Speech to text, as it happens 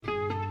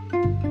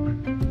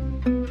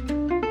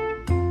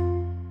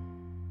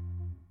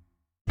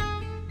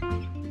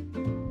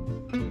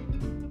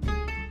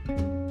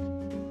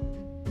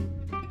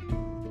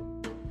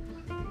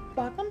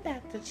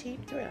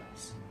Cheap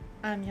Thrills.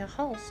 I'm your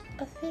host,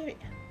 Etheria,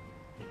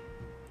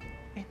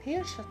 and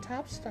here's your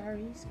top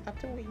stories of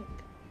the week.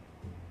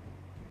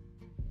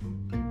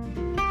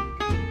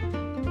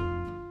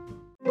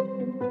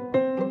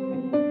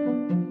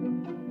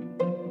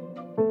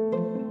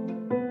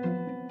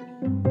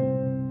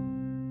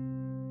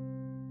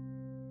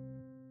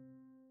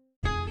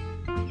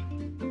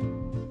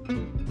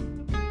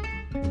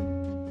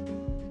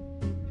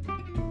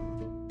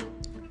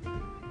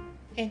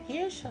 And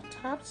here's your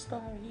top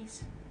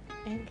stories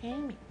in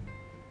gaming.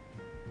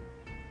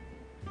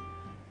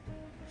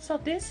 So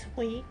this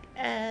week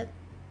at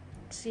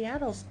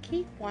Seattle's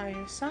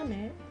Geekwire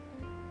Summit,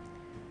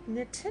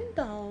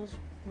 Nintendo's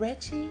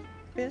Reggie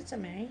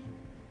Fils-Aimé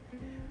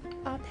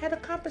had a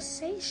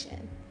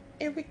conversation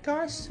in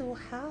regards to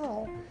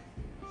how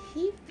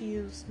he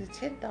views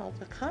Nintendo,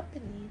 the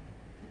company,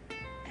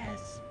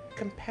 as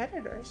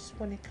competitors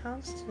when it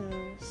comes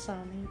to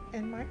Sony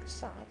and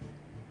Microsoft.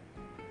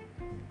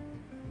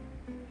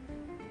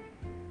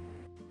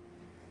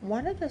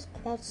 One of the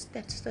quotes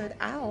that stood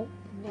out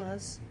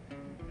was,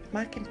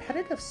 "My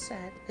competitive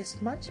set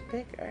is much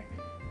bigger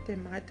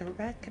than my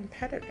direct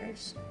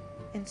competitors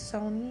in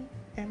Sony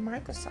and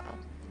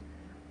Microsoft.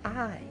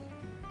 I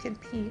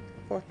compete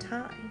for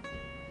time.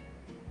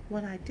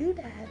 When I do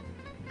that,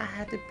 I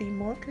have to be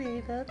more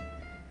creative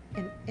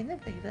and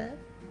innovative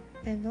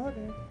in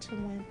order to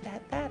win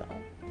that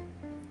battle."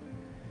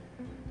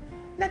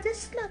 Now,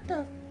 this left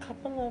a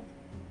couple of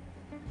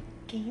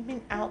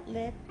gaming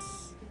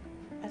outlets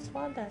as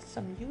well as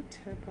some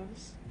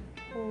YouTubers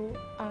who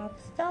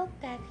felt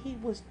that he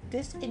was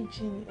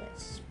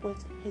disingenuous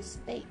with his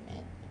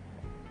statement.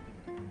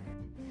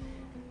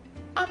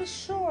 I'm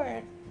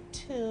sure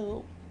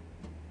to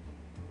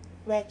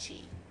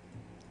Reggie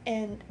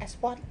and as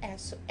well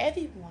as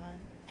everyone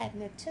at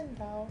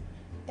Nintendo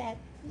that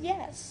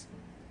yes,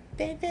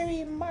 they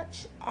very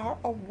much are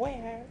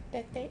aware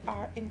that they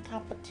are in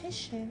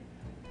competition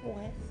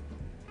with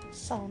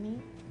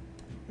Sony,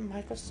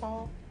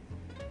 Microsoft,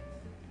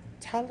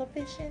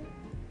 television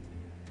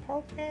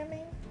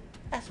programming,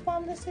 as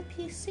well as the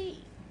PC.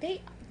 They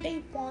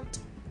want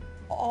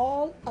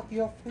all of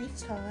your free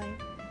time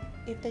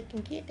if they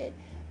can get it.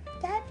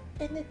 That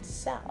in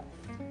itself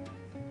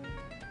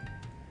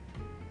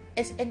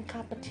is in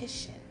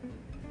competition.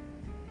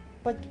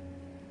 But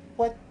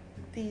what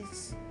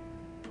these,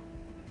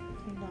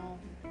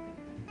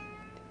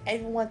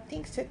 everyone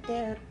thinks that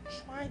they're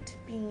trying to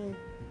be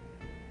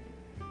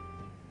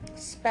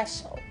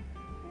special.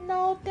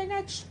 No, they're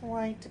not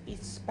trying to be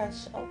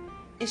special.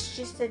 It's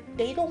just that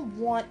they don't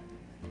want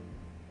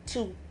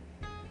to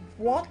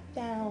walk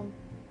down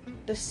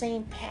the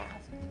same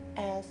path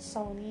as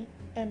Sony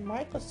and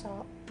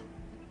Microsoft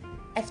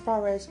as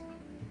far as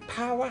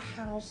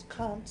powerhouse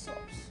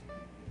consoles.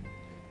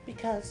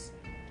 Because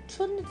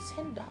to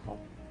Nintendo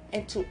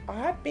and to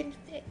our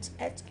benefit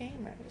as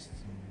gamers,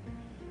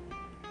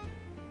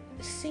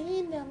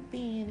 seeing them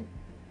being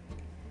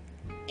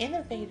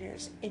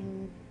innovators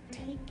and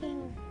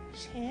taking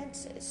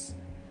chances,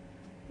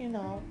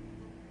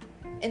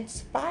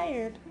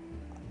 inspired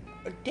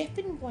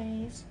different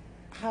ways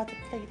how to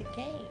play the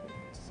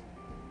games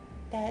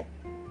that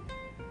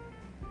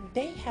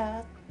they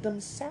have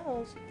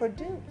themselves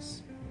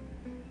produced.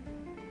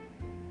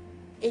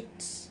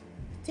 It's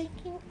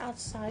thinking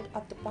outside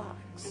of the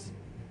box.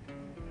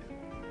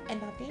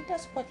 And I think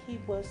that's what he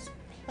was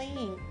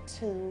playing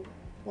to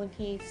when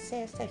he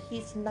says that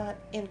he's not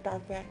in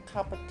direct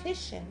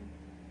competition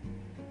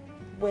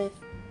with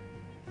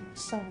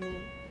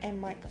Sony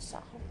and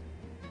Microsoft.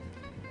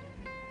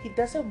 He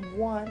doesn't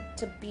want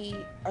to be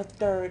a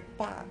third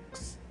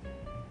box.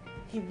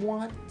 He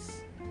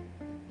wants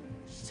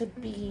to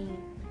be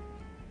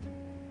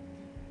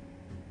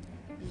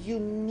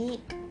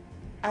unique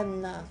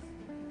enough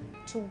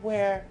to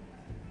where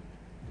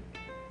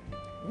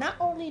not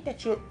only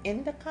that you're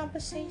in the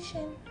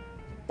conversation,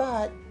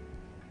 but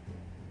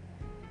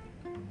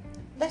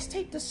let's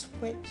take the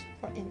Switch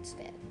for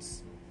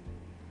instance.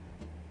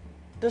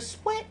 The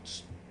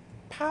Switch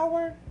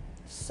power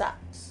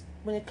sucks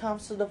when it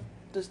comes to the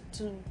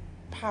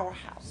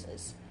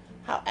powerhouses.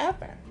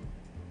 However,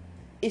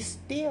 it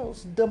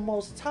steals the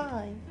most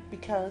time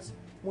because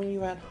when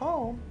you're at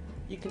home,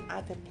 you can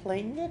either play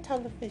in your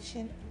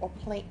television or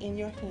play in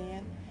your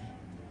hand,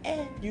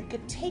 and you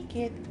could take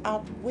it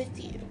out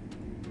with you.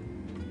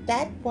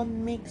 That what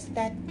makes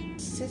that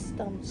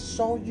system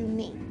so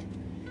unique.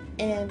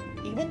 And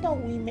even though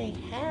we may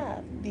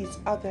have these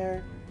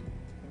other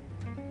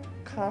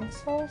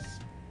consoles,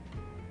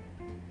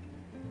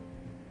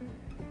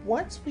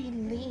 once we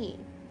leave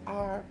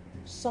our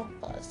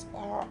sofas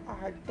or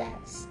our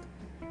desk,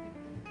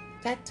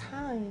 that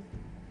time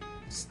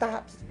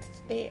stops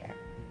there.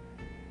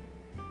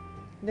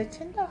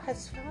 Nintendo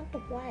has found a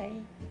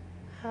way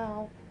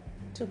how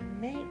to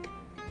make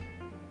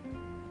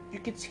you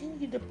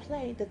continue to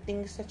play the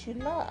things that you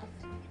love.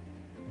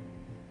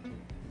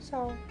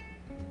 So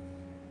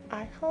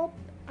I hope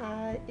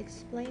I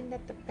explained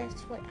that the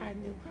best way I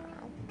knew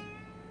how.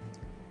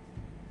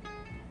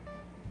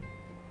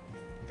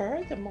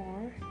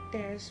 Furthermore,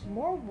 there's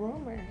more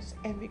rumors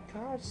in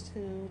regards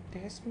to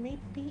there's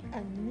maybe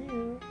a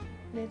new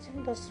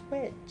Nintendo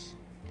Switch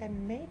that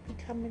may be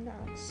coming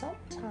out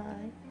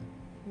sometime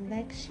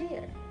next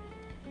year.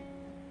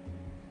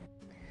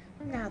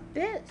 Now,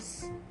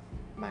 this,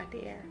 my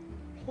dear,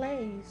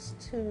 plays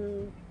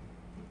to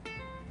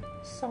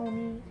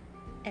Sony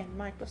and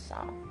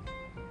Microsoft.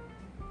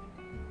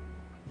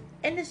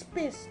 And it's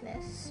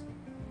business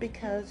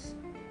because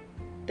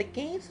the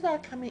games that are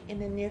coming in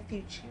the near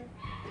future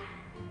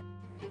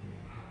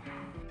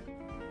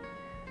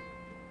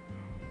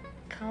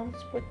comes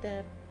with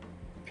the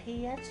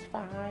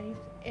PS5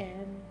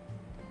 and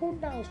who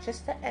knows,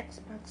 just the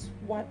Xbox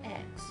One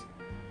X.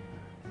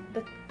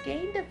 The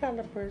game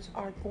developers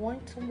are going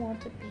to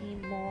want to be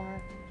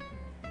more,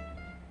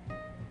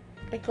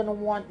 they're going to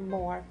want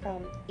more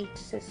from each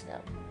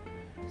system.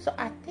 So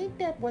I think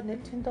that what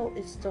Nintendo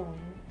is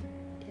doing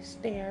is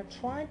they're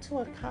trying to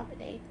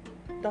accommodate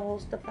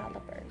those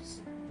developers.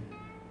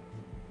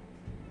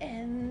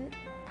 And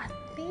I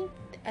think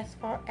as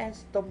far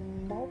as the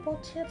mobile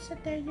chips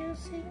that they're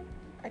using,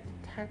 like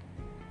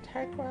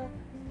Tegra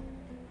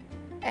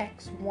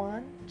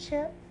X1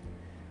 chip,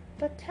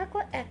 the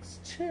Tegra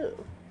X2,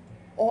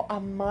 or a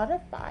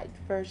modified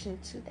version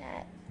to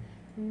that,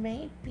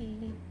 may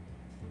be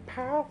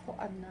powerful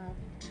enough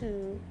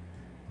to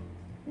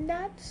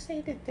not say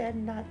that they're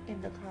not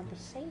in the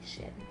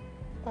conversation,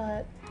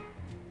 but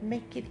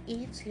make it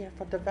easier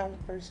for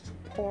developers to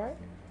port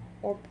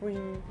or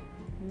bring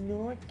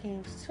newer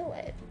games to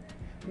it.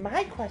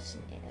 My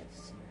question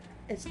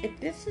is if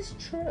this is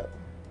true,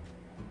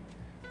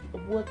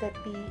 would that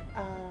be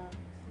a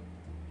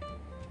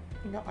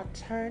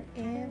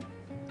turn-in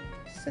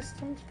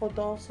systems for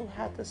those who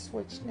have the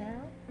Switch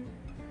now?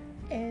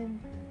 And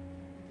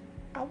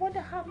I wonder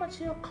how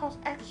much it'll cost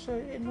extra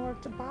in order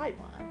to buy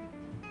one.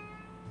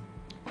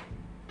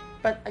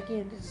 But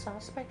again, this is all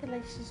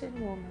speculations and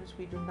rumors.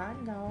 We do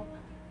not know.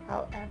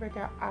 However,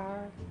 there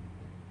are,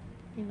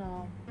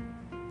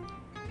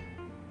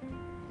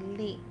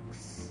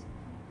 leaks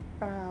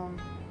from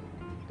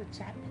the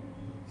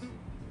Japanese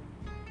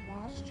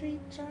Wall Street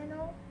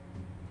Journal,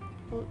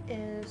 who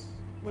is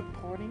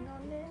reporting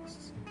on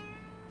this.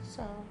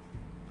 So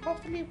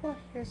hopefully we'll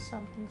hear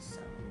something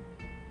soon.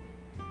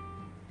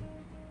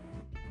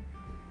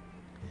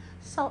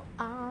 So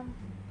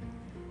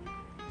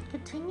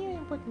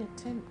continuing with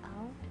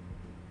Nintendo,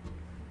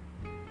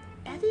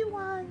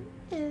 everyone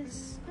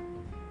is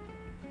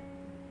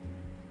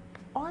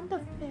on the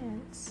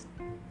fence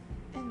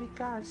in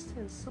regards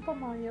to Super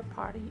Mario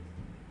Party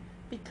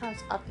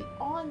because of the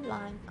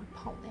online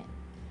component.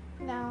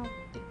 Now,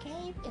 the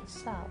game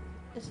itself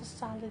is a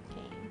solid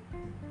game,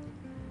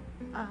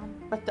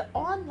 but the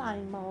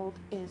online mode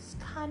is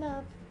kind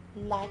of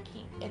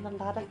lacking in a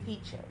lot of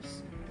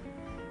features,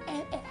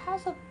 and it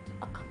has a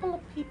couple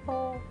of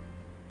people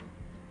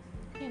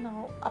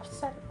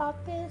upset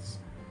about this.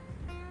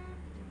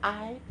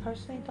 I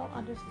personally don't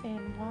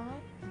understand why.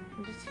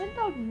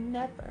 Nintendo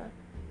never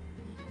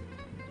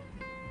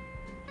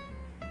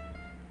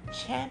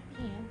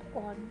championed,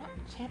 or not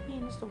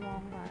champion is the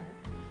wrong word,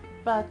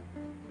 but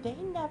they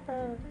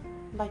never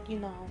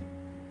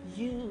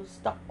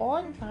used the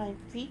online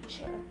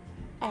feature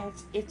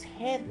as its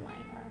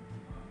headliner.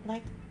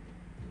 Like,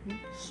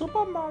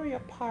 Super Mario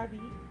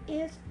Party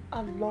is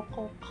a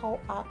local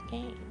co-op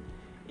game.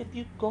 If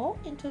you go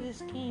into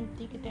this game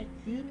thinking that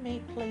you may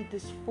play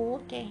this full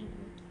game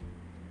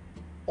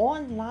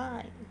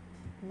online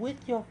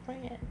with your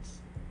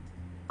friends,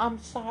 I'm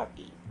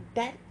sorry,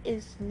 that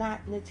is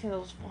not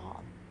Nintendo's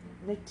fault.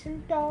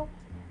 Nintendo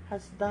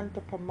has done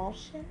the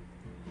promotion.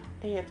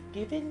 They have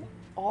given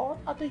all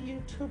other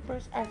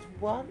YouTubers as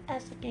well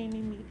as the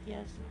gaming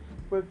medias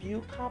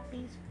review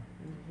copies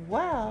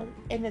well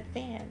in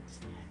advance,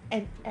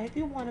 and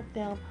every one of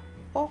them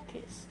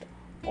focused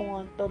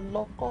on the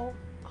local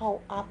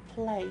co-op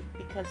play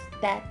because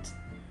that's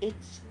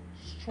its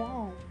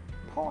strong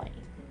point.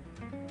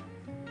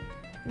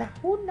 Now,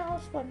 who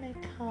knows what may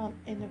come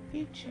in the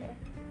future,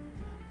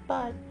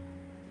 but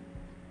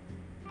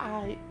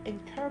I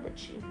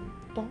encourage you,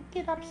 don't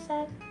get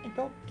upset and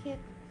don't get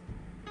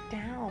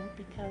down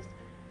because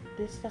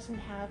this doesn't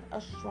have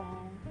a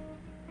strong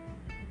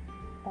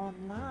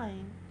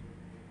online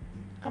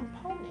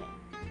component.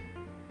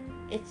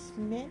 It's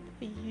meant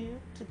for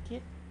you to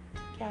get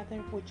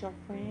together with your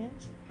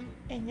friends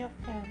and your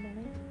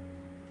family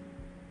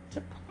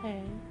to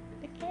play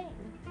the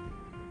game.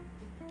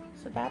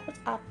 So that was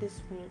out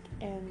this week,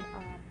 and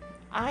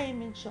I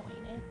am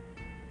enjoying it.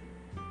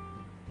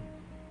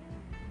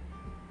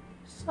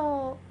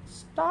 So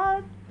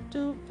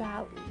Stardew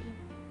Valley,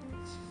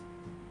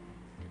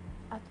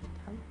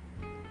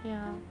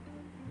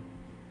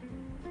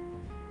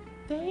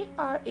 they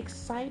are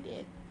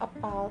excited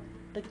about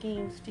the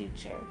game's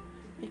future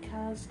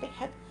because they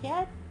have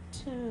yet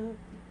to,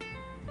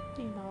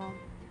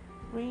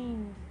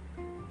 bring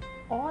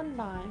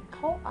online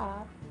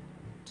co-op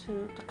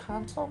to the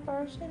console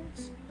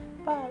versions,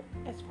 but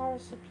as far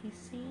as the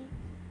PC,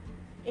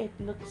 it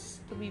looks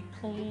to be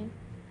playing,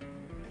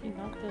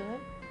 good.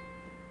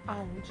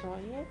 I enjoy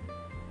it.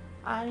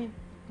 I'm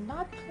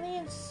not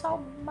playing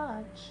so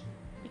much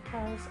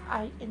because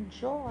I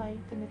enjoy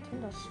the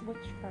Nintendo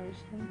Switch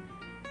version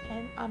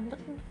and I'm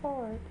looking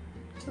forward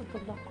to the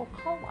local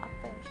co-op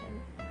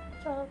version.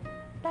 So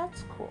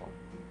that's cool.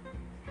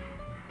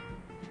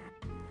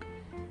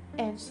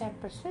 In San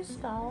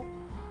Francisco,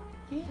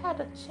 you had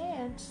a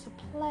chance to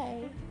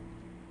play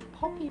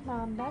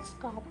Pokemon Let's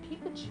Go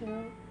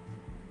Pikachu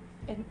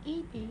and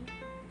Eevee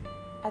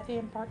at the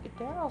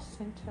Embarcadero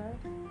Center.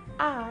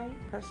 I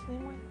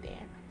personally went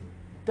there.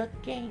 The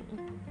game,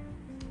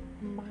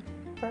 my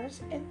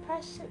first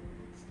impressions.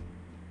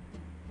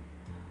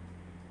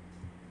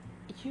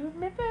 You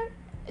remember?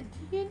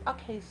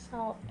 Okay,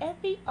 so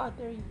every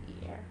other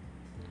year,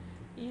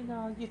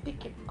 you're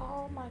thinking,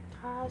 oh my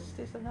gosh,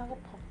 there's another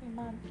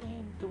Pokemon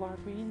game. Do I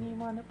really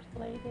want to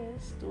play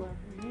this? Do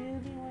I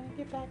really want to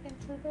get back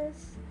into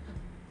this?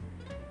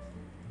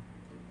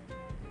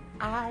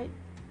 I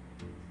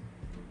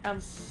am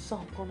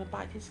so going to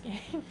buy this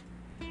game.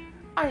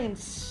 I am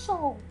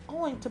so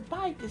going to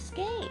buy this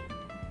game.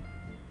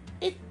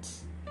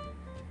 It's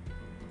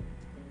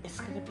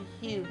going to be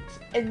huge.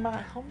 In my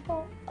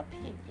humble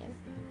opinion,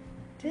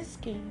 this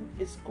game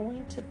is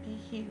going to be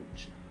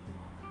huge.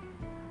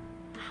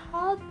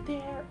 How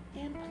they're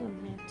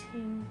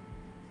implementing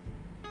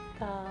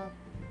the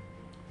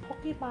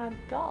Pokemon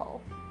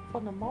Go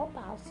from the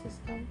mobile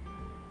system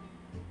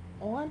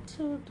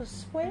onto the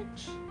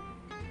Switch,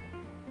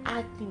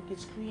 I think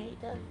it's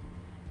creative.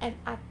 And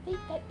I think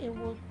that it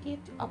will give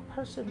a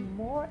person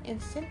more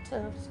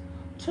incentives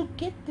to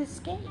get this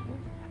game,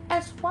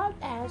 as well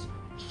as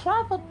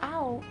travel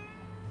out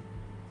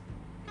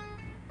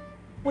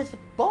with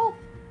both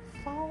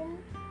phone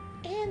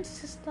and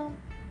system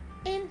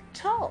in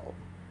tow,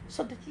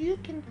 so that you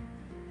can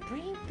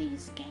bring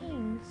these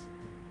games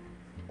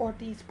or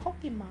these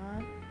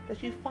Pokemon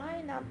that you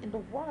find out in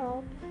the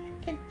world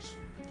and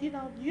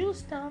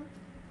use them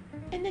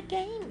in the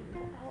game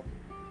world.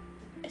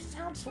 It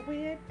sounds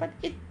weird, but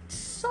it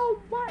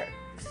so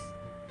works.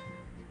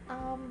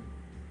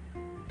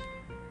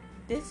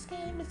 This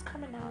game is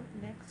coming out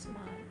next month.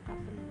 I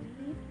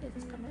believe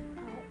it's coming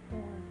out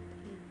on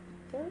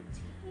the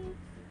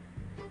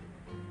 13th.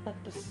 But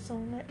the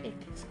sooner it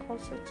gets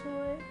closer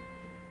to it,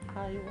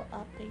 I will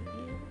update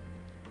you.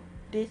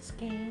 This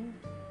game,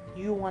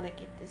 you want to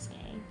get this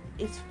game.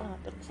 It's fun.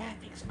 The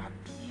graphics are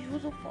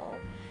beautiful.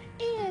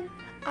 And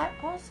I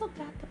also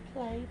got to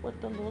play with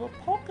the little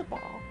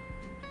Pokeball.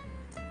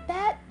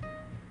 That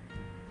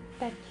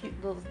cute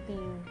little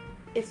thing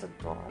is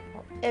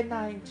adorable, and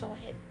I enjoy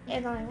it,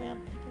 and I am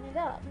picking it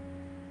up.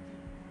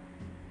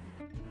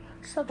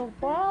 So the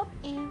World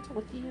Ends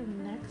With You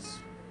next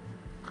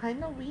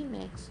kind of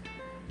remix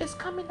is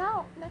coming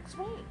out next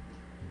week.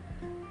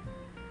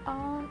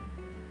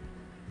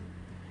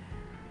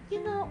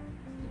 You know,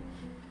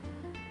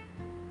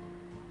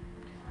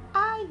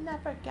 I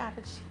never got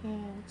a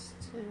chance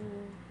to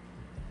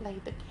play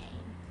the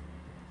game.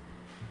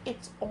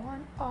 It's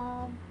on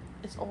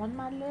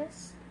my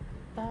list,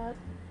 but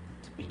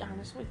to be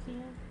honest with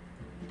you,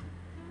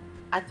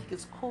 I think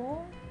it's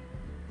cool.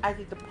 I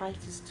think the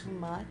price is too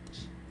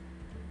much.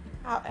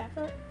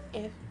 However,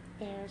 if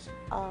there's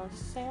a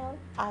sale,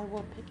 I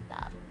will pick it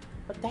up.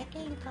 But that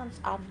game comes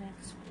out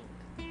next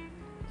week,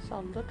 so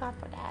look out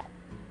for that.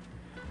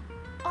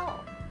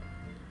 Oh,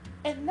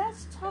 and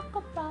let's talk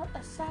about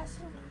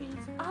Assassin's Creed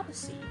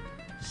Odyssey.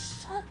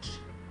 Such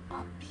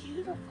a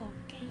beautiful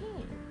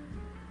game.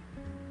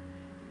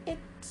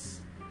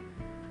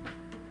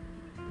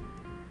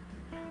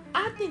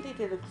 I think they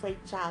did a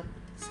great job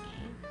with this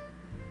game.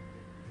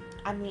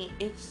 I mean,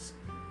 it's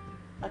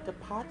a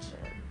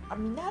departure. I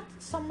mean, not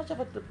so much of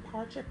a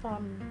departure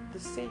from the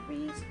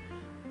series,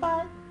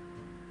 but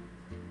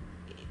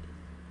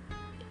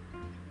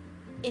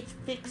it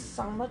fixed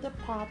some of the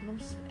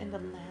problems in the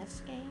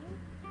last game.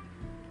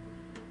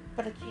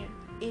 But again,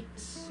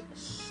 it's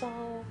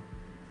so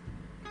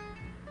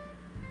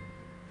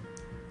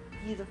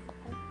beautiful.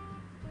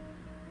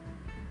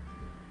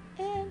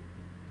 And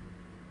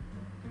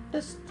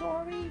the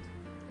story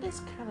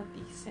is kind of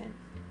decent.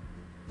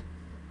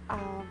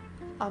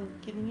 I'm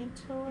getting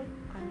into it.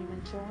 I'm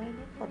enjoying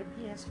it for the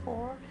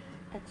PS4,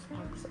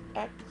 Xbox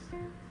X.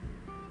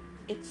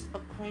 It's a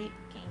great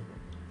game.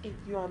 If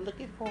you are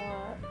looking for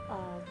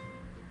a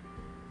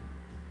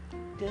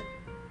good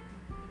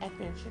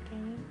adventure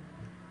game,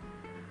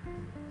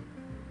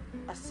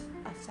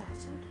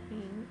 Assassin's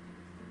Creed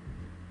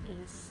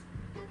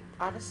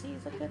Odyssey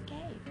is a good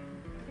game.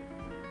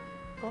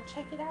 Go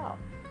check it out.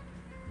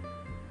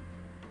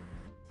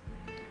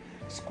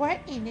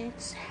 Square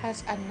Enix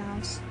has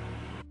announced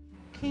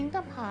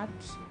Kingdom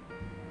Hearts,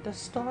 the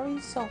story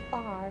so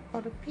far,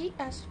 for the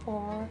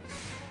PS4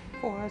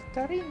 for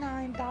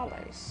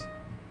 $39.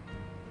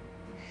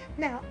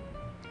 Now,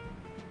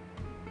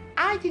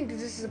 I think that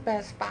this is the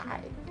best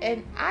buy,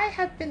 and I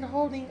have been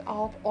holding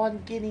off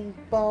on getting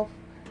both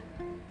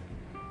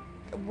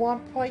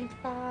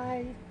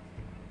 1.5,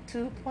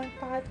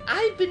 2.5.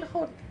 I've been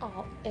holding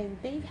off, and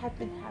they have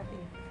been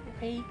having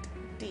great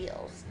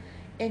deals.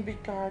 in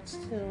regards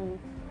to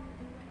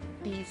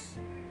these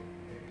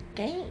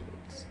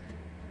games.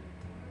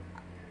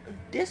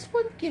 This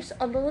one gives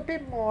a little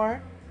bit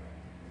more.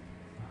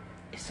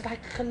 It's like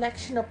a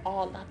collection of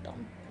all of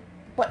them,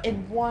 but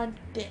in one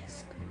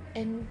disc.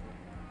 And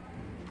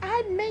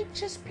I may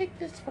just pick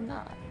this one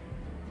up.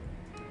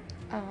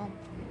 Um,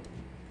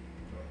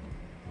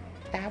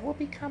 that will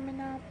be coming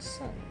out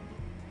soon.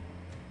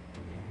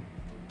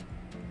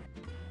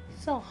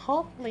 So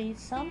hopefully,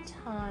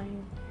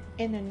 sometime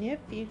in the near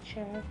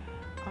future,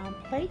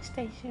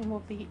 PlayStation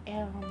will be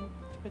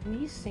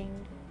releasing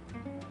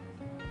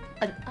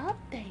an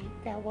update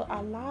that will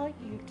allow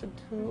you to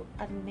do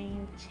a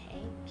name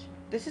change.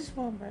 This is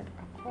rumored,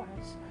 of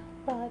course,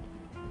 but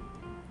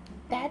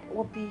that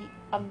will be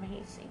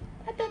amazing.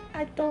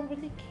 I don't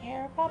really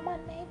care about my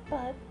name,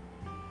 but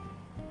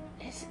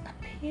it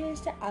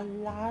appears that a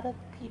lot of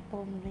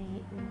people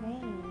made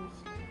names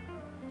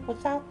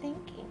without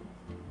thinking.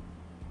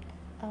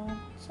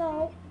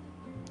 So,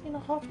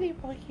 hopefully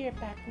we'll hear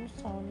back from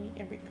Sony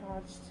in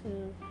regards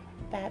to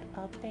that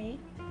update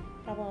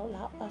that will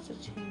allow us to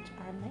change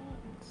our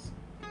names.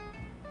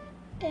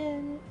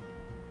 And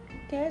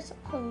there's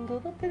a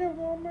little bit of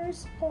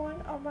rumors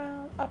going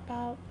around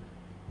about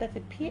that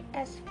the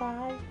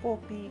PS5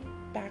 will be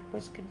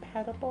backwards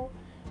compatible.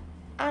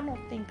 I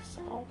don't think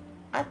so.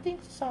 I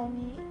think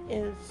Sony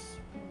is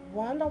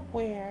well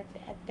aware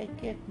that they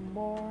get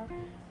more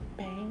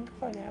bang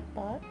for their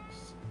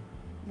bucks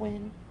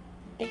when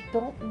they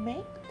don't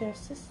make their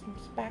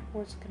systems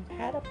backwards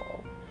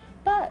compatible.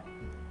 But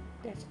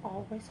there's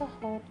always a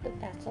hope that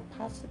that's a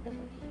possibility.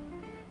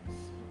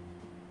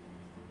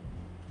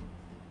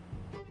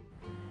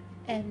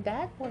 And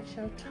that was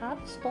your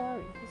top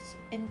stories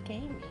in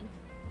gaming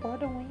for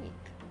the week.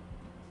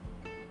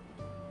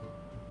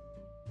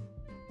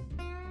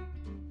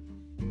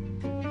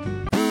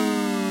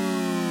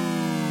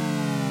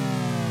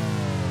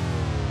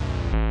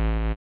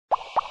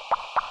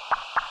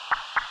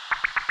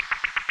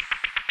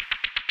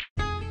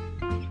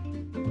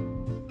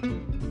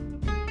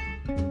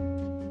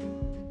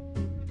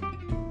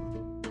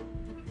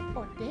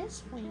 For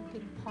this week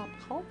in pop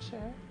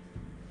culture,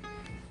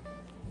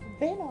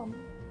 Venom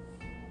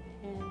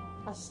and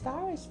A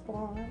Star is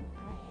Born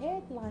are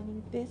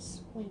headlining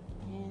this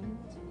weekend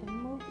in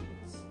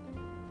movies.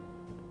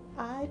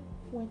 I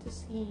went to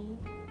see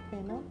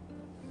Venom.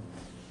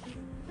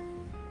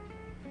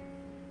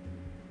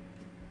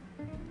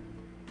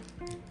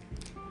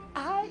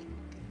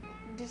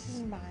 This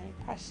is my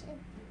impression.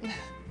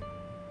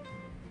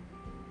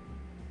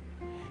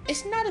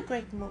 It's not a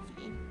great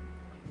movie.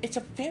 It's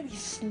a very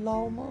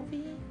slow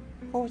movie.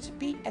 For it to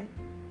be an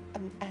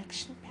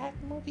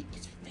action-packed movie,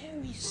 it's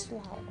very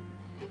slow.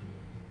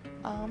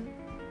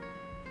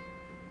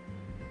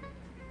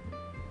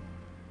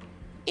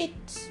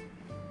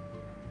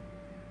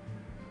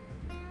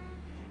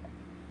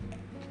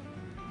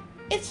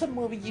 It's a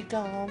movie you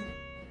go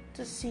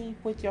to see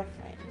with your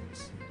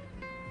friends.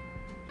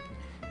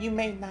 You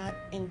may not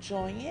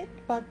enjoy it,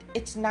 but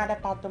it's not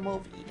about the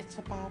movie. It's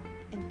about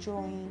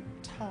enjoying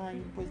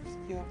time with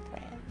your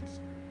friends.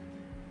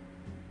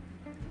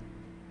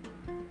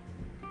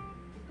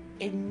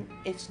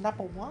 It's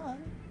number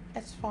one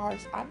as far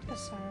as I'm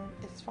concerned,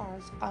 as far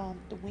as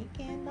the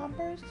weekend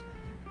numbers.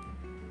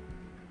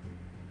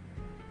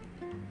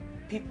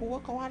 People will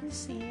go out and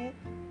see it.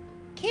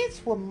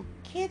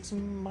 Kids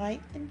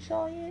might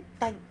enjoy it,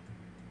 like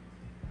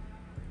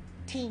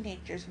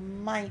teenagers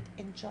might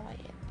enjoy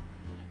it.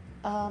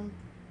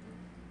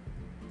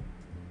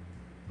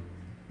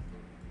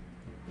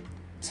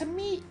 To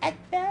me, at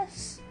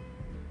best,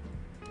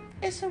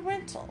 it's a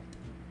rental.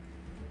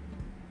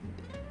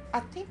 I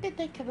think that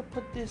they could have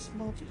put this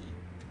movie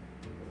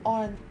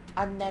on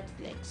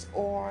Netflix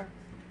or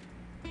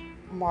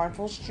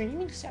Marvel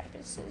streaming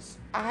services.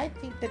 I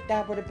think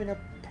that would have been a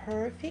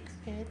perfect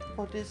fit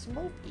for this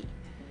movie.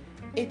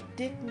 It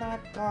did not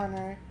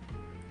garner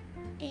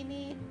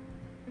any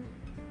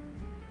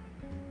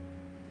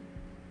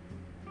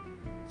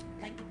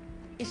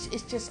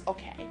it's just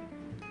okay.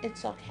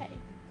 It's okay.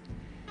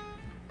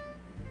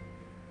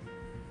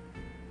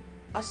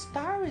 A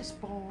Star is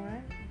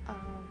Born.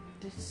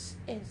 This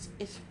is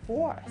its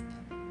fourth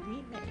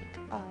remake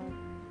of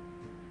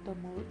the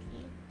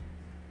movie.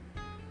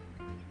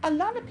 A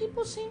lot of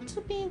people seem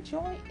to be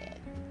enjoying it.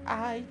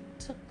 I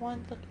took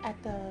one look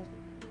at the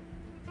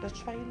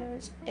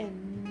trailers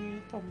and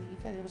knew for me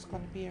that it was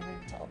going to be a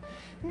rental.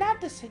 Not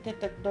to say that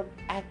the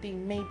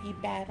acting may be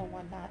bad or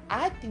whatnot.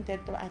 I think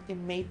that the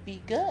acting may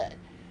be good.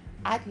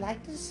 I'd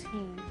like to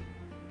see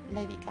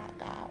Lady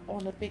Gaga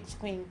on the big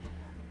screen.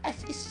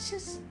 It's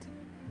just,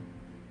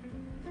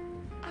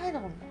 I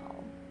don't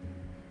know.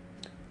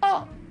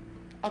 Oh,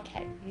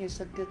 okay, here's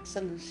a good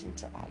solution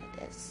to all of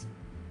this.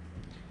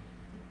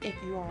 If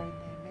you are in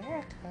the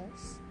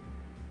Americas,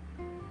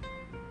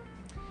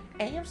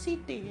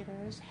 AMC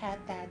Theaters had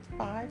that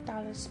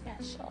 $5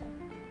 special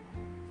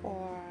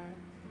for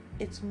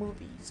its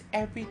movies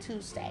every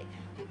Tuesday.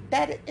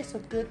 That is a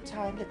good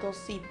time to go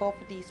see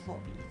both of these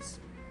movies.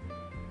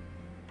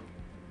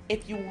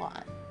 If you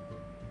want.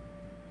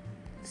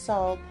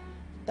 So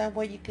that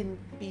way you can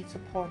be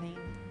supporting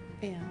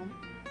film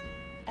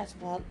as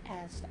well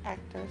as the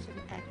actors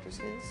and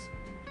actresses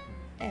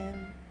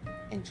and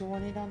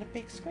enjoying it on the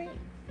big screen.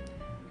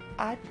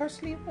 I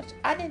personally wish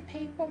I didn't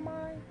pay for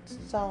mine,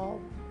 so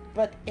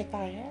but if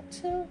I had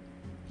to,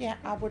 yeah,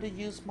 I would have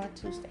used my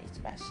Tuesday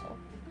special.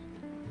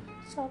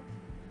 So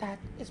that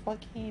is what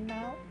came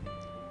out.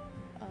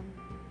 Um,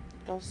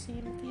 go see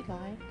it if you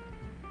like.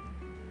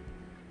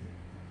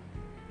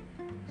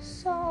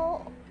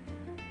 So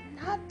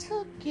not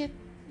to get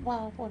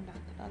well, we're not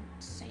gonna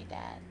say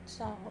that.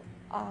 So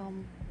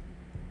um,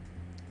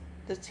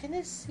 the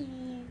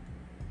Tennessee.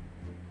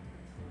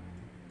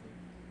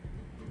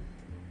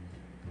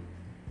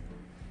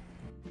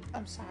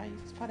 I'm sorry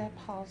for that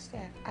pause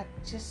there. I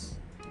just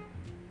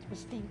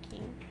was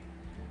thinking.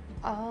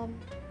 Um,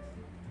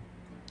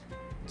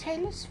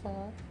 Taylor Swift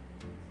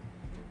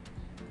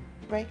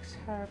breaks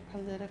her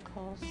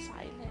political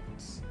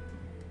silence.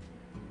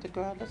 The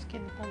girl is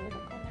getting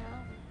political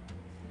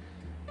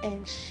now.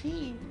 And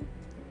she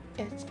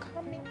is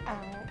coming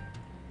out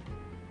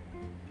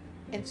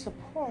in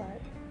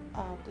support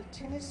of the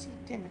Tennessee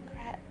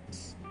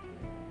Democrats.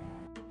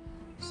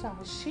 So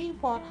she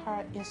wrote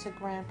her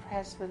Instagram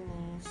press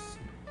release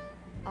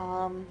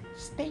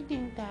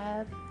stating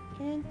that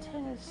in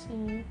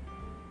Tennessee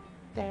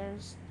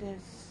there's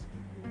this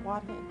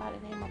woman by the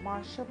name of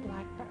Marsha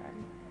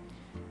Blackburn,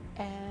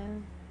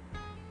 and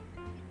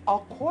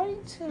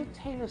according to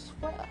Taylor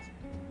Swift,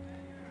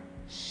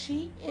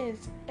 she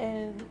is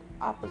in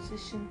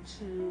opposition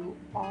to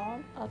all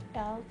of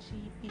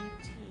LGBTQ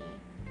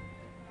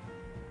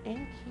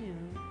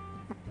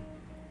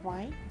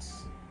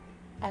rights,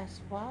 as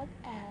well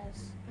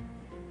as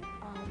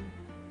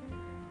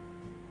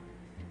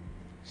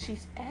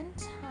she's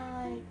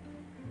anti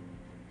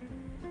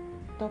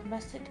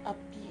domestic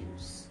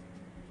abuse,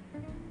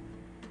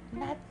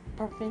 not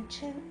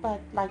prevention,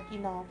 but like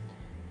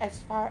as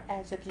far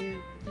as if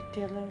you're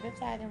dealing with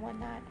that and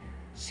whatnot,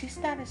 she's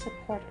not in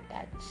support of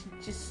that. She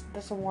just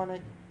doesn't want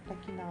to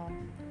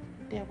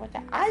deal with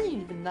that. I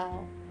didn't even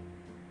know,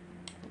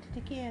 but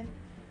then again,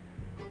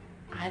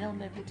 I don't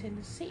live in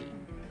Tennessee.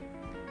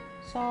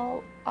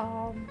 So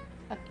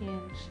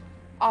again,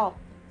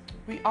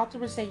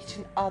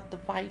 reauthorization of the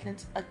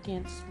Violence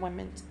Against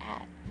Women's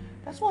Act.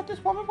 That's what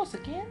this woman was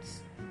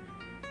against.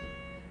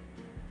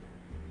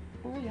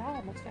 Oh, y'all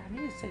almost got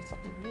me to say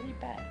something really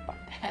bad about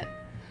that.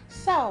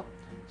 So,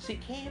 she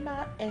came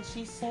out and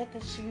she said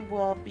that she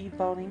will be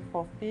voting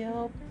for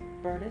Phil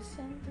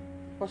Bredesen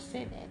for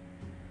Senate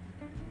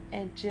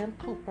and Jim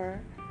Cooper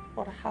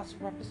for the House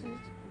of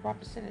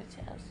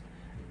Representatives.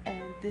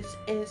 And this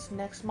is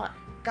next month.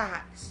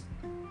 Guys,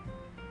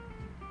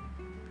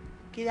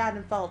 get out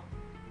and vote.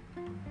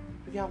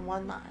 We got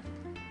 1 month.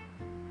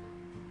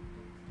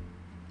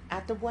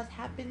 After what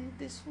happened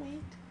this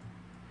week,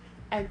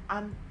 and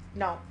I'm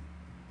not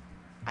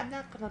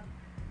gonna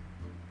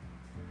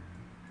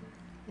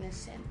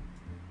listen.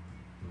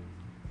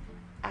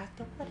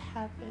 After what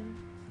happened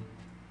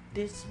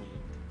this week,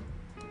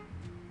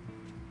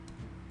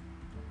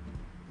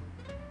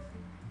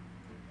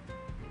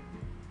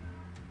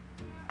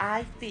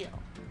 I feel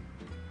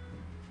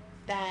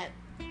that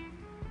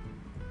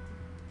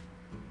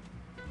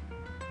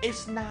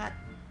it's not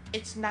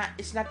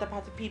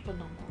about the people no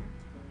more.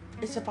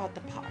 It's about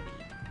the party.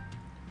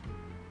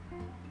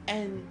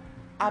 And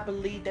I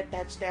believe that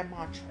that's their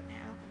mantra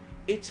now.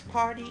 It's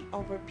party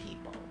over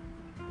people.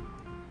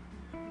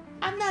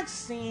 I'm not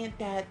saying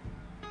that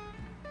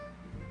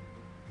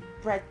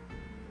Brett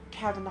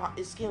Kavanaugh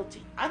is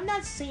guilty. I'm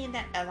not saying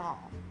that at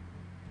all.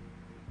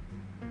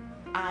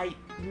 I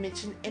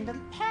mentioned in the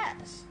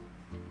past,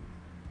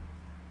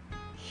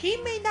 he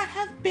may not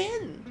have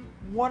been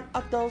one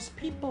of those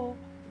people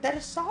that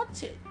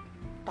assaulted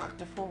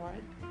Dr.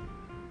 Ford.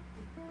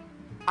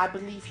 I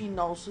believe he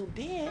knows who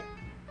did,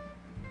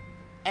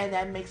 and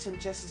that makes him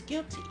just as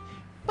guilty.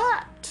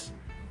 But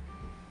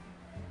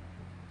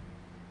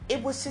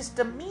it was his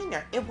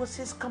demeanor, it was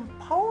his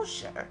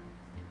composure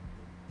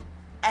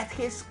at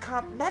his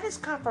not his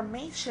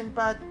confirmation,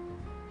 but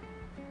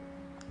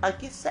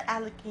against the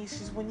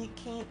allegations when he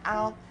came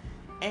out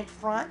in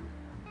front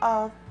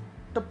of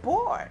the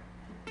board.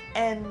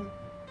 And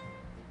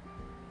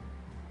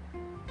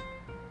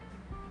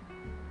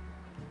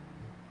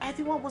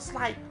everyone was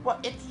like, well,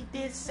 if he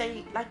did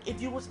say, like,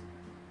 if you was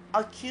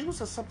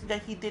accused of something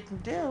that he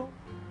didn't do,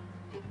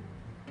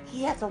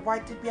 he has a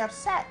right to be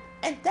upset.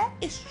 And that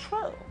is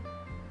true.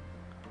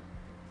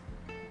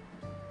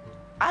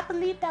 I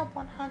believe that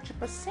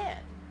 100%.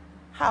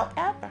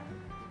 However,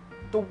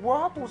 the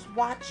world was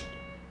watching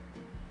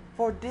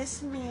for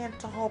this man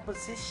to hold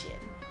position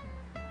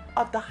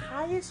of the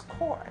highest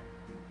court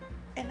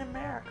in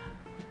America.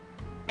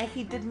 And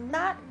he did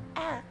not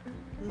act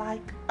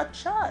like a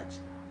judge.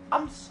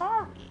 I'm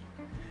sorry.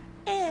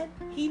 And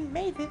he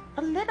made it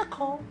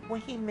political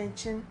when he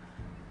mentioned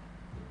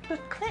the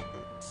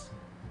Clintons,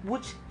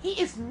 which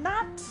he is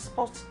not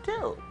supposed to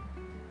do.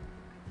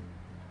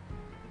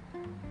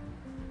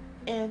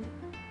 And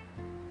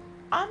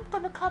I'm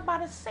going to come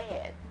out and say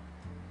it.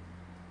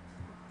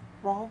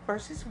 Roe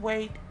versus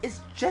Wade is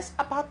just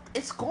about,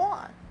 it's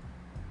gone.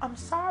 I'm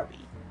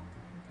sorry.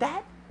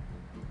 That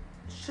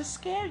should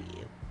scare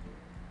you.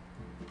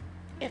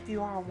 If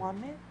you are a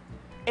woman,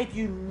 if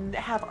you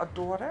have a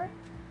daughter,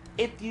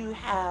 if you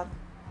have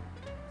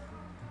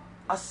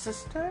a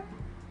sister,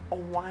 a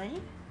wife,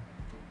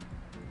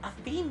 a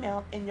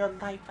female in your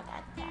life for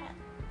that matter.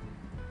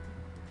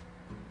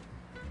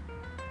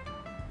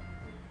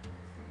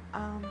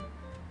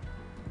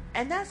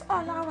 And that's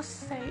all I would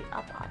say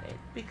about it,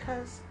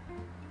 because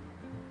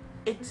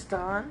it's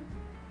done,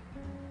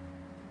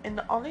 and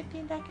the only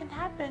thing that can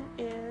happen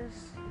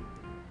is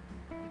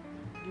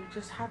you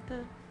just have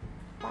to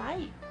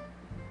fight.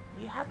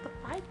 You have to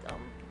fight them.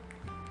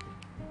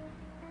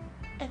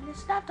 And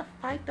it's not to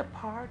fight the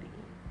party,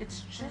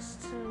 it's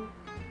just to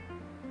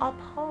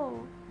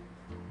uphold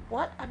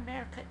what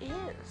America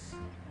is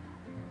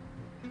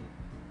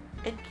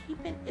and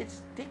keeping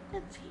its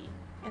dignity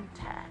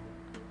intact.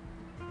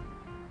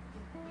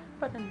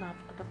 But enough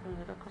of the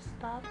political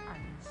stuff.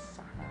 I'm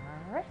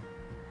sorry.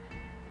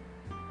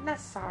 Not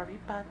sorry,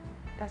 but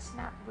that's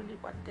not really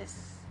what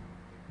this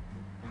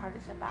part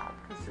is about,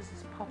 because this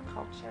is pop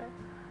culture.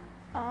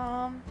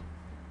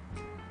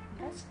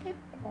 Let's get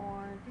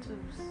on to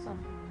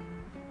some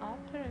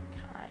other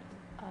kind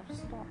of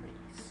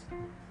stories.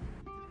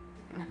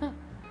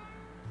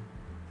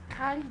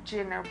 Kylie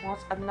Jenner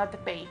wants another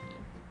baby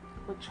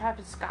with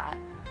Travis Scott.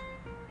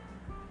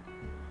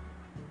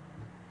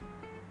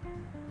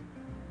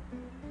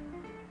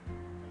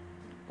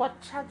 What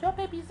child? Your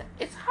baby's,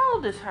 it's, how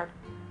old is her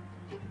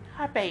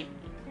baby?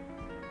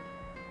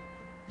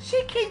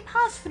 She can't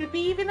possibly be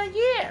even a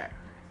year,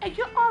 and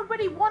you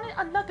already wanted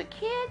another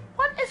kid?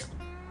 What is?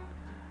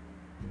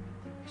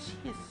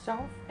 She is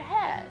so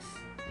fast.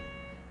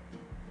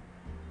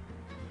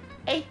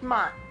 8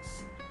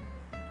 months.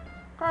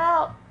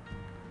 Girl,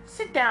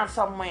 sit down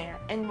somewhere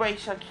and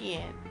raise your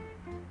kid.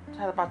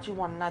 Tell about you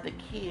want another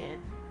kid.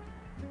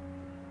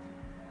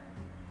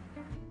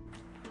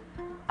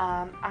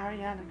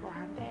 Ariana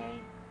Grande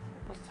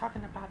was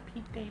talking about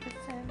Pete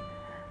Davidson,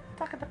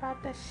 talking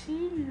about that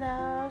she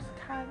loves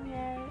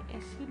Kanye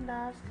and she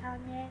loves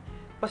Kanye,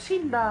 but she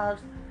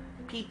loves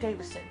Pete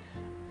Davidson.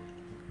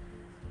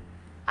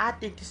 I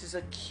think this is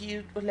a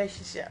cute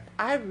relationship.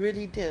 I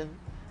really do.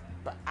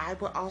 But I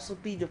will also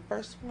be the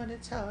first one to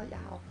tell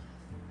y'all,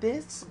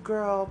 this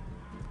girl,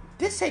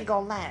 this ain't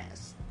gonna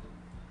last.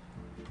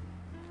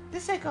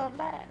 This ain't gonna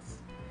last.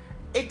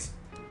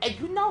 And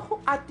you know who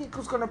I think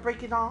who's gonna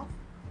break it off?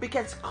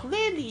 Because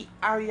clearly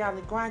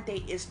Ariana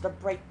Grande is the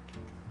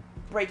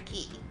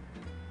breaky.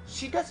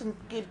 She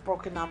doesn't get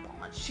broken up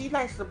on. She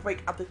likes to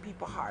break other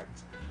people's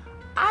hearts.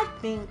 I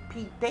think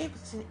Pete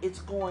Davidson is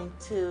going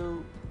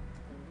to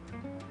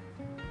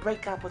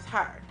break up with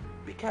her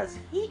because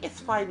he is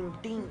fighting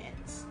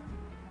demons.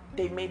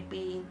 They may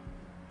be,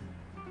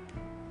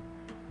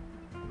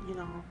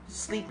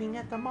 sleeping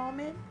at the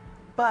moment,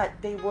 but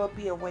they will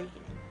be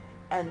awakening.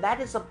 And that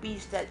is a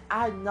beast that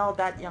I know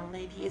that young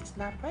lady is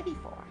not ready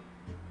for.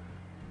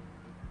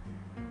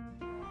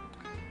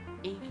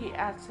 Iggy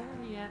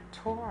Azalea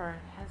tour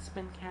has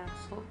been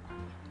canceled.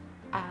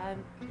 I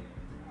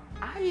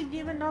didn't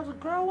even know the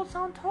girl was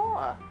on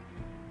tour.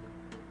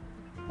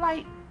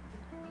 Like,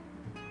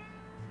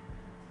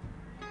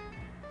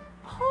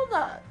 hold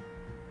up.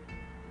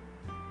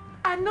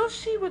 I know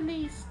she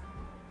released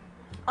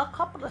a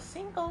couple of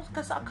singles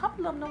because a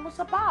couple of them was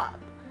a bop.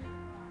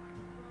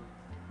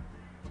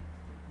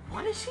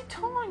 What is she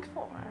touring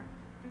for?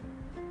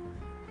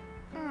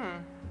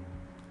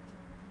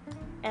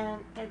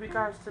 And in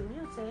regards to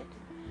music,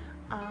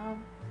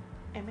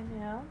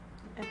 Eminem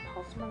and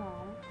Post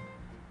Malone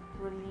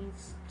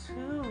released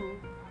 2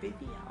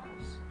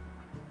 videos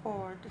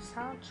for the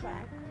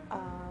soundtrack of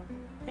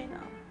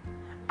Venom.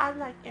 I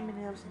like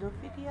Eminem's new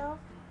video.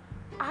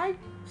 I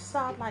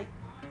saw like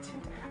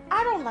 10.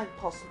 I don't like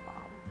Post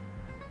Malone.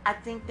 I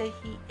think that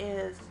he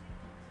is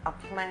a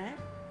plant.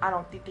 I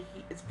don't think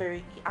he's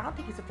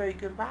a very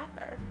good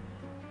rapper.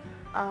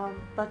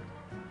 But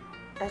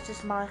that's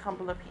just my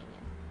humble opinion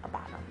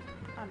about him.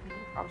 I mean,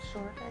 I'm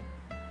sure that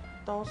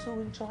those who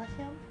enjoy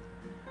him,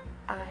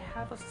 I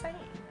have a saying.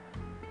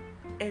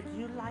 If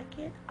you like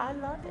it, I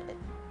love it.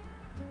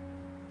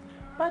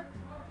 But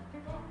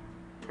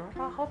girl,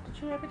 I hope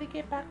that you're able to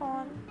get back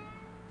on,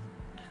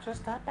 get your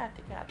stuff back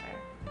together.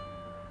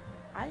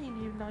 I didn't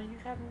even know you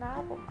had an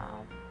album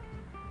out.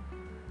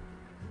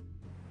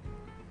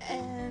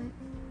 And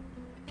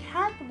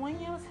Cat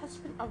Williams has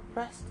been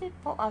arrested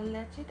for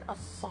alleged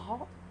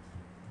assault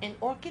in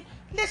Orchid.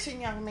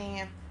 Listen, young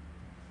man,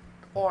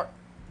 or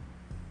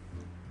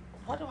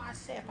what do I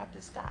say about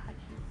this guy?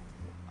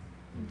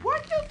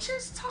 Weren't you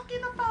just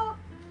talking about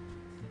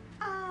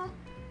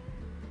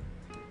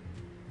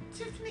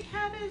Tiffany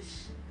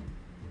Haddish,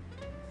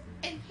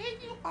 and here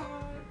you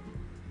are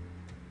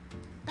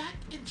back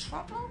in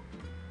trouble?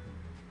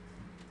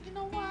 You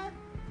know what?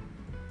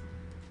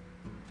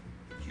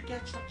 You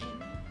got your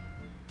Emmy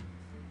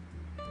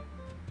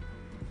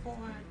for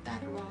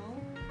that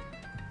role,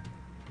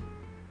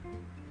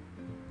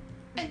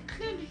 and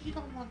clearly you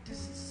don't want the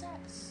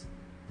success.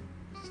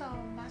 So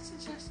my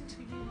suggestion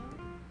to you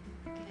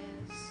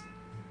is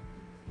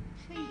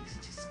please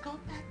just go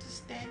back to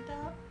stand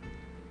up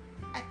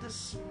at the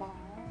small,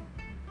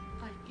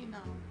 like,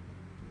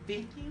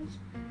 venues,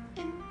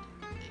 and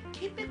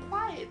keep it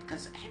quiet,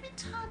 because every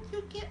time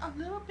you get a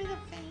little bit of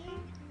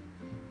fame,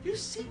 you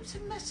seem to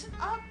mess it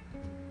up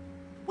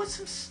with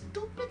some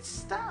stupid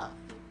stuff.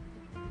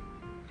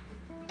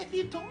 If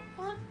you don't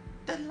want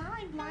the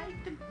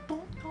limelight, then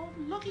don't go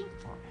looking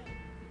for it.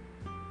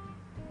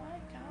 My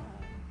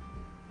God.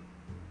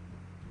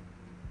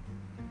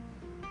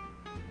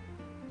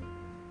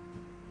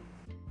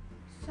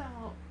 So,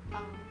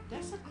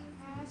 there's a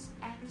class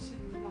action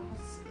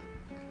lawsuit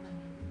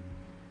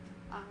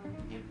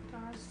in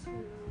regards to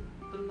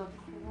the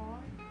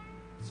LaCroix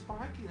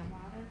sparkling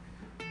water,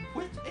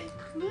 which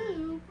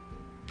include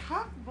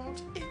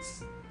cockroach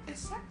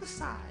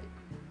insecticide.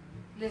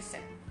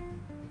 Listen,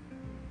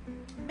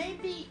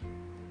 maybe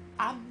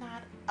I'm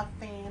not a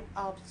fan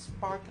of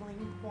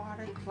sparkling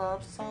water,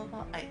 club soda,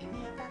 or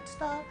any of that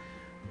stuff,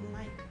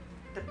 like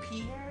the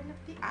Pierre and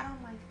everything. I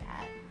don't like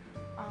that.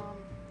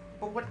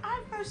 But when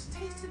I first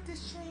tasted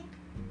this drink,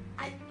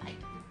 I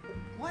like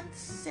one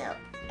sip,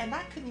 and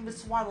I couldn't even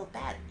swallow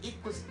that. It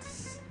was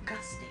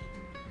disgusting.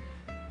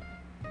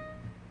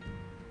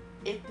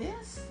 If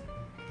this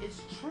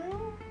is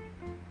true,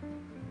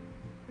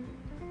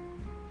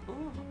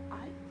 ooh,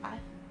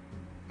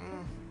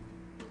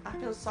 I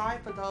feel sorry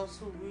for those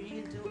who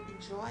really do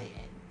enjoy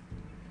it,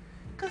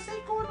 because they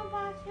going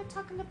around here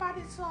talking about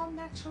it's all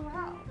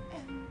natural,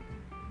 and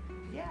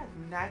yeah,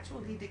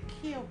 naturally to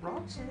kill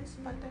roaches,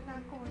 but they're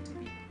not going to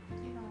be,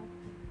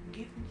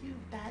 giving you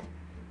that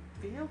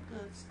feel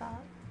good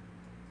stuff.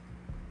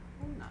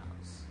 Who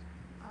knows?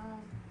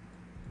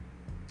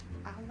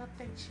 I'll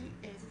update you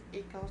if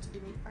it goes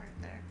any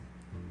further.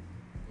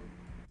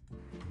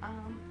 A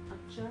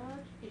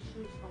judge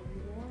issues a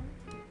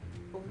warrant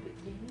for the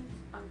Gaines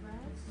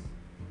arrest.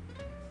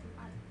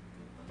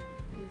 What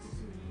did this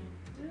man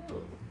do?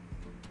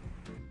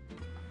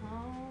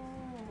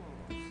 Oh,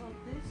 so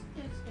this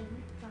is in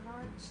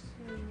regards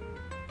to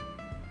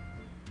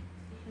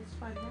his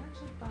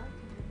financial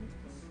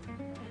documents and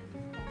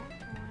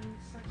ongoing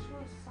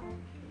sexual assault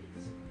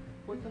case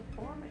with the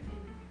former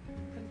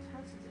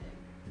contestant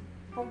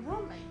for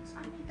roommates.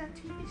 I mean, that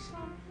TV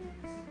show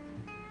is,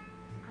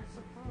 I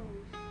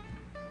suppose.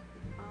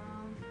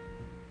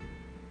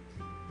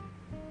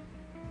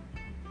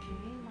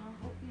 Game, I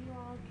hope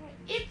you're okay.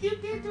 If you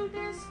did do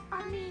this, I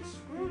mean,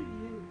 screw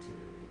you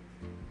too.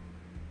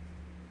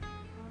 I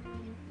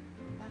mean,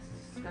 that's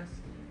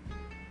disgusting.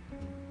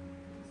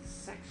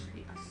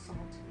 Sexually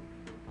assaulting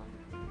people.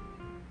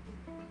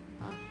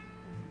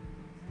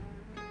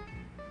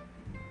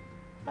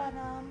 But,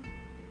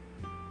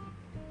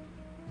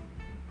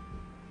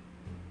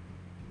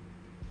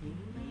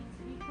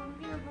 he's gonna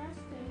get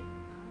arrested.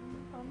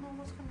 I don't know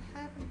what's gonna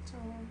happen to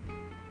him.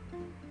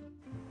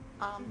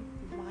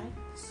 My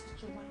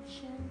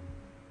situation,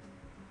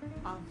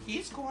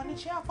 he's going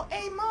to jail for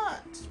 8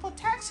 months for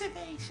tax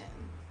evasion.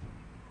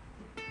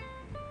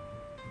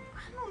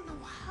 I don't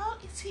know, how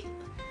is he,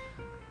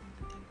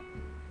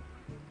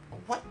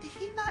 what did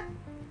he not,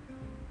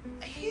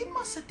 he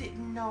must have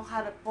didn't know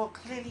how to, well,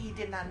 clearly he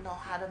did not know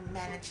how to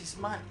manage his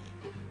money.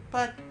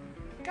 But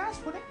guys,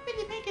 would it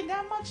really making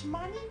that much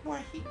money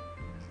where he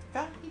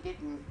felt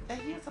that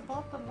he was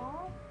above the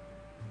law?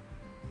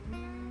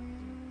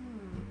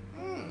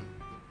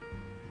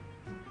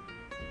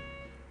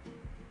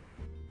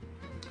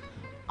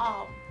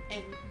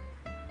 And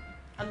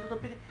a little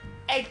bit,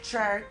 hey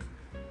jerk,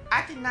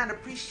 I did not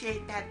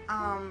appreciate that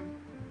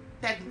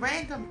that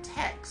random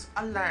text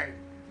alert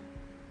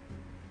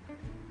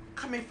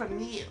coming from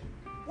Neil.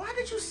 Why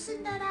did you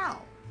send that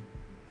out?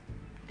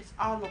 It's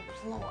all a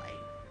ploy.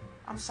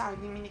 I'm sorry,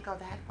 didn't mean to go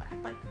that way,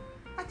 but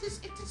it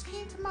just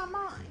came to my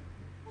mind.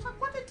 I was like,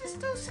 what did this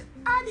do?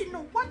 I didn't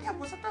know what that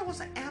was. I thought it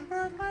was an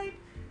Amber Alert,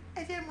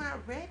 and then when I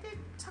read it,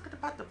 talking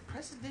about the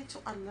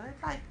presidential alert,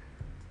 like,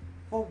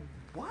 for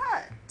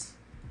what?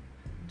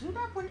 Do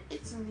that when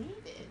it's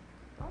needed.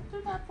 Don't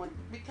do that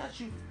because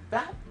you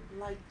felt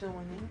like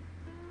doing it.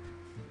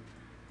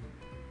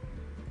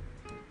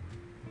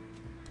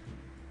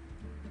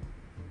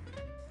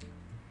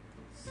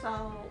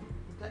 So,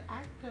 the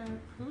actor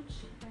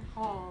Pooch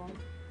Hall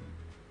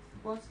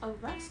was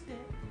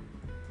arrested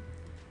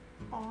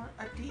on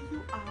a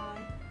DUI,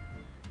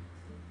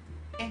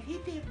 and he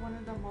did one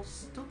of the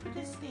most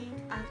stupidest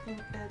things I think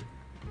that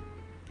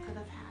could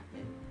have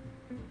happened.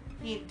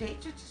 He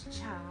endangered his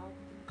child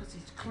because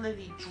he's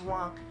clearly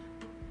drunk,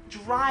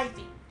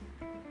 driving.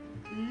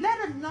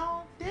 Let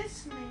alone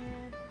this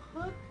man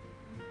put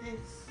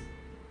this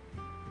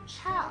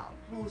child,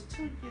 who was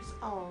 2 years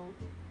old,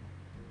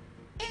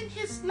 in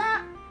his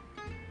lap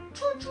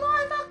to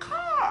drive a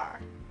car.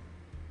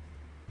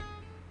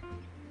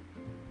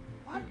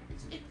 What?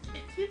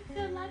 If you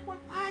feel like,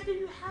 why do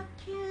you have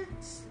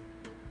kids?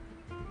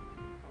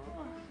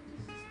 Oh,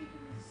 this is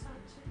giving me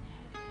such a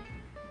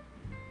headache.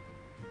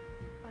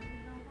 But you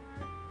know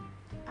what?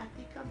 I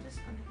think I'm just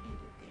going to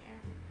end it there.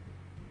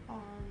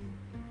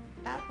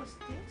 That was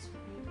this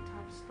week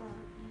top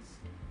stories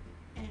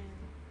in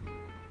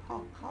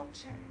pop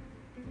culture.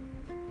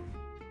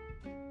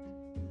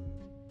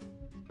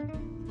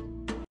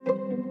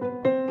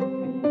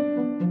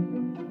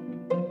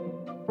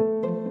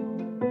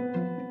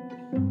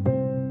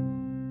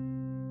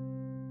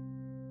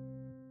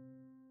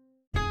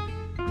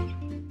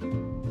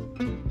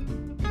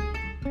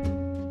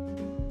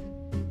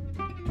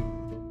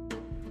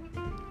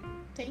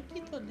 Thank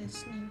you for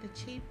listening to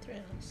Cheap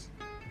Thrills.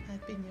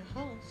 I've been your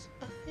host,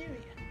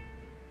 Etheria.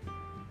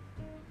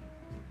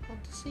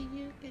 Hope to see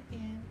you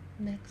again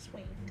next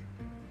week.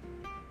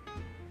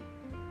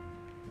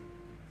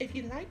 If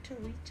you'd like to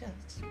reach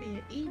us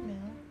via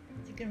email,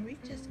 you can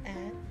reach us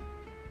at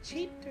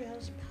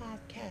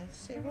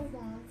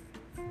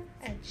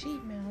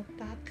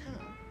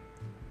cheapthrillspodcast01@gmail.com.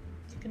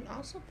 You can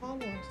also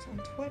follow us on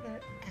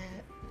Twitter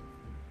at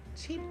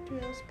Cheap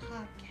Thrills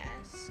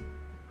Podcast.